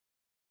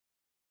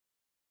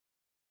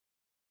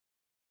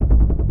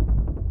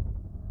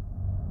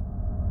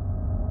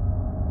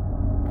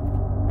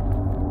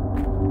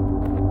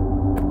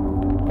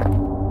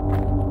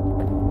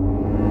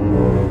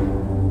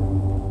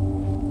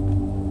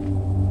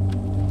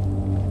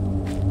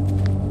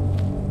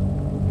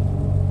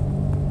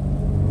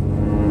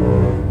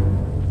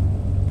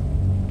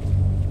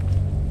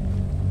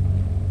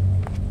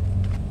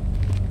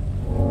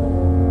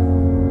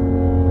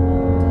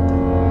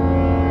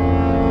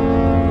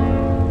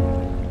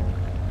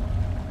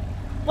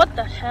What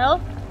the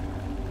hell?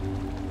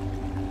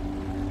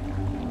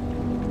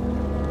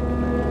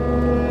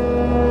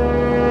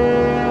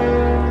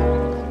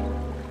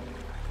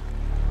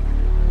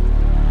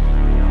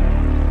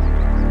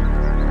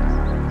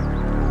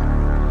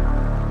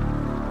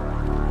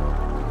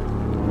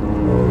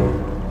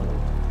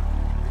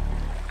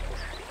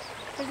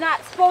 There's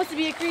not supposed to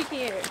be a creek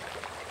here.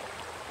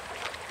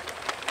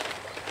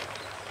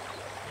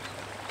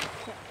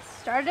 Okay,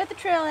 started at the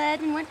trailhead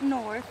and went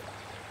north.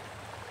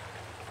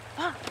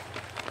 Fuck.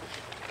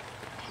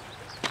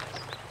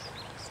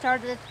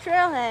 Started at the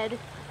trailhead,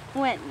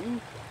 went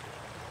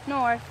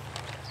north.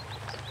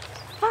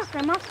 Fuck,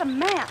 I'm off the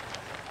map.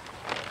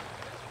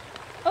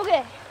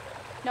 Okay,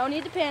 no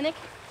need to panic.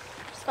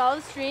 Just follow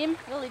the stream,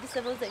 it'll lead to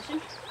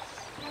civilization.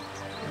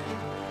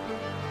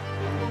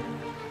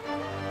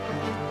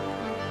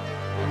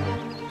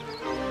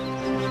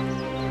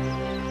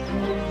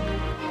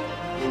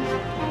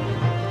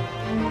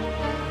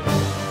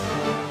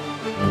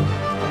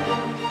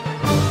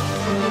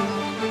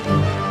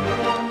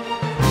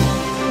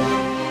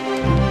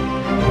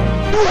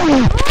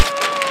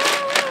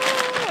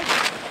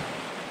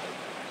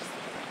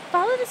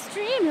 Follow the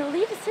stream, it'll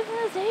lead to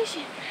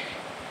civilization.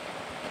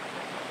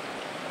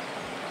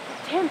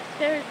 Damn it,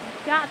 there's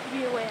got to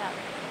be a way out.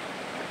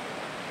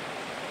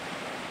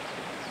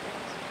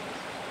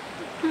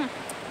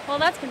 Well,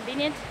 that's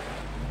convenient.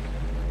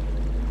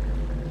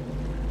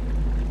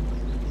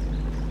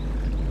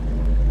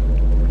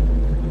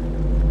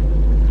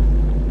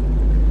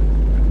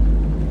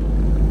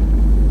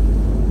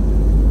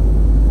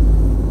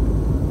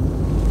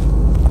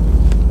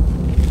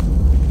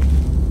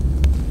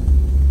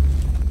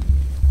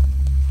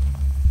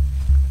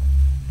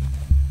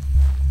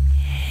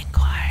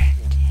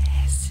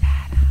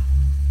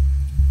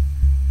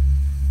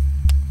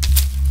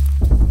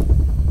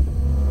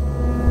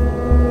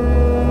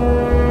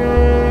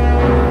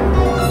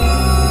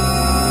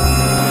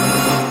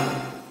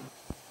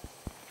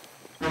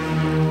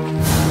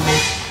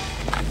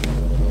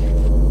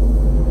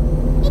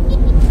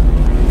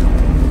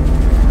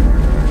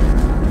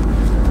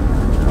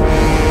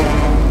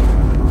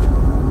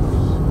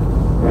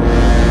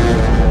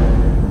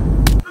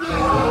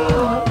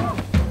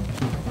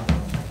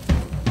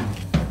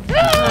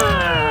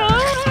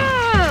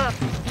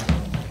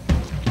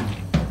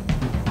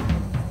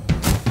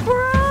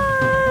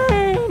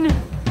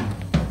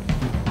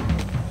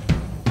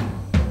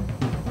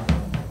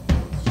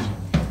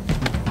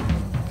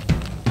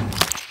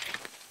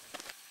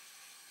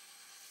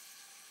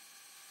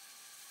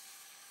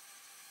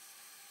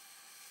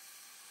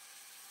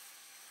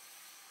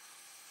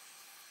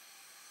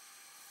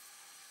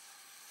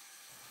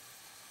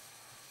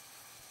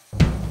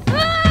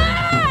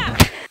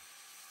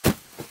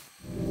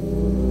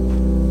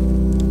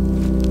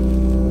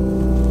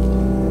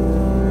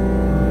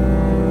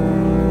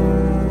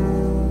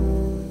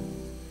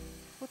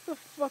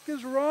 What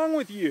is wrong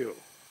with you?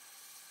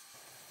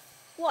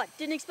 What,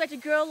 didn't expect a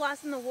girl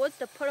lost in the woods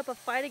to put up a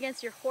fight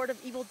against your horde of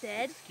evil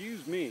dead?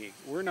 Excuse me,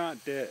 we're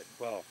not dead.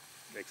 Well,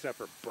 except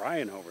for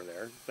Brian over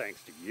there,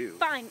 thanks to you.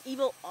 Fine,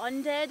 evil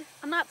undead.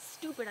 I'm not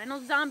stupid, I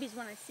know zombies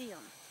when I see them.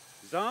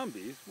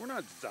 Zombies? We're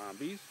not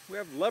zombies. We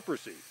have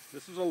leprosy.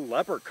 This is a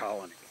leper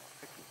colony.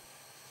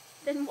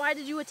 Then why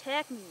did you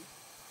attack me?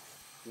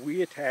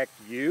 We attacked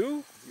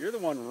you? You're the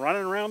one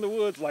running around the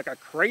woods like a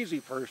crazy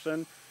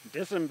person,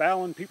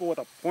 disemboweling people with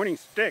a pointing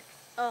stick.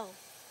 Oh.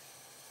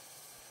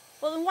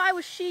 Well, then why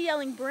was she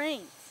yelling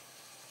brains?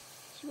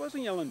 She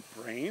wasn't yelling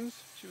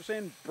brains. She was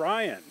saying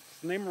Brian. It's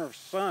the name of her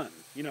son.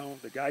 You know,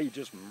 the guy you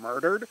just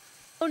murdered.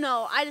 Oh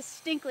no, I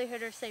distinctly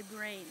heard her say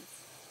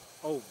brains.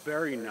 Oh,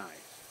 very nice.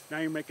 Now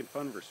you're making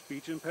fun of her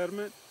speech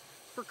impediment?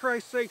 For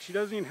Christ's sake, she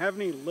doesn't even have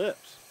any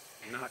lips.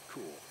 Not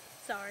cool.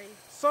 Sorry.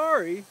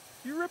 Sorry?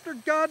 You ripped her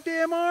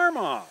goddamn arm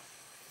off.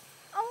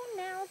 Oh,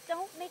 now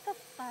don't make a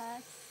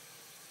fuss.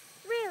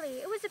 Really,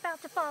 it was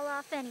about to fall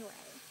off anyway.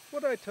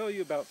 What did I tell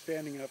you about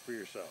standing up for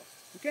yourself?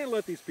 You can't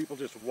let these people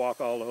just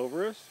walk all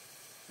over us.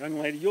 Young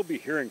lady, you'll be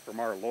hearing from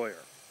our lawyer.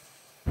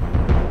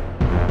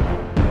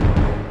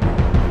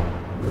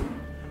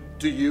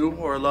 Do you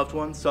or a loved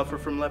one suffer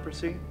from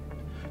leprosy?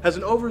 Has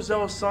an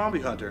overzealous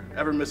zombie hunter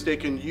ever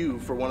mistaken you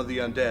for one of the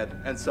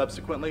undead and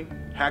subsequently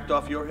hacked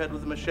off your head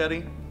with a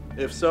machete?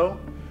 If so,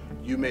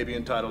 you may be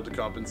entitled to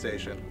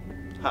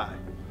compensation. Hi,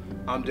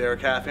 I'm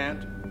Derek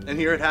Halfhand, and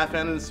here at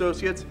Halfhand &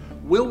 Associates,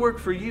 we'll work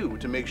for you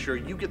to make sure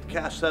you get the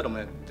cash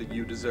settlement that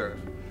you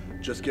deserve.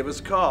 Just give us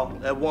a call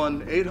at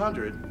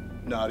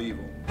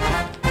 1-800-NOT-EVIL.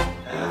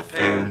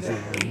 Halfhand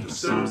 &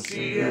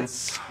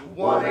 Associates,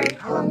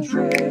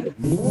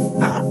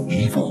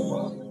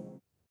 1-800-NOT-EVIL.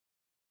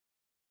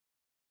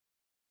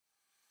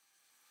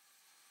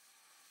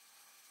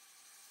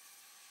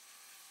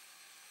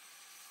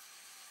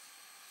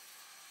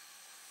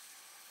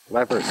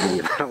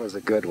 Leprosy, that was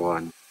a good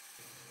one.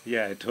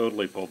 Yeah, I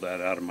totally pulled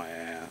that out of my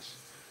ass.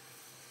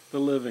 The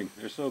living,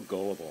 they're so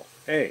gullible.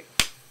 Hey,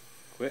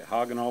 quit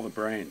hogging all the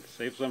brains.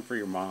 Save some for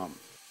your mom.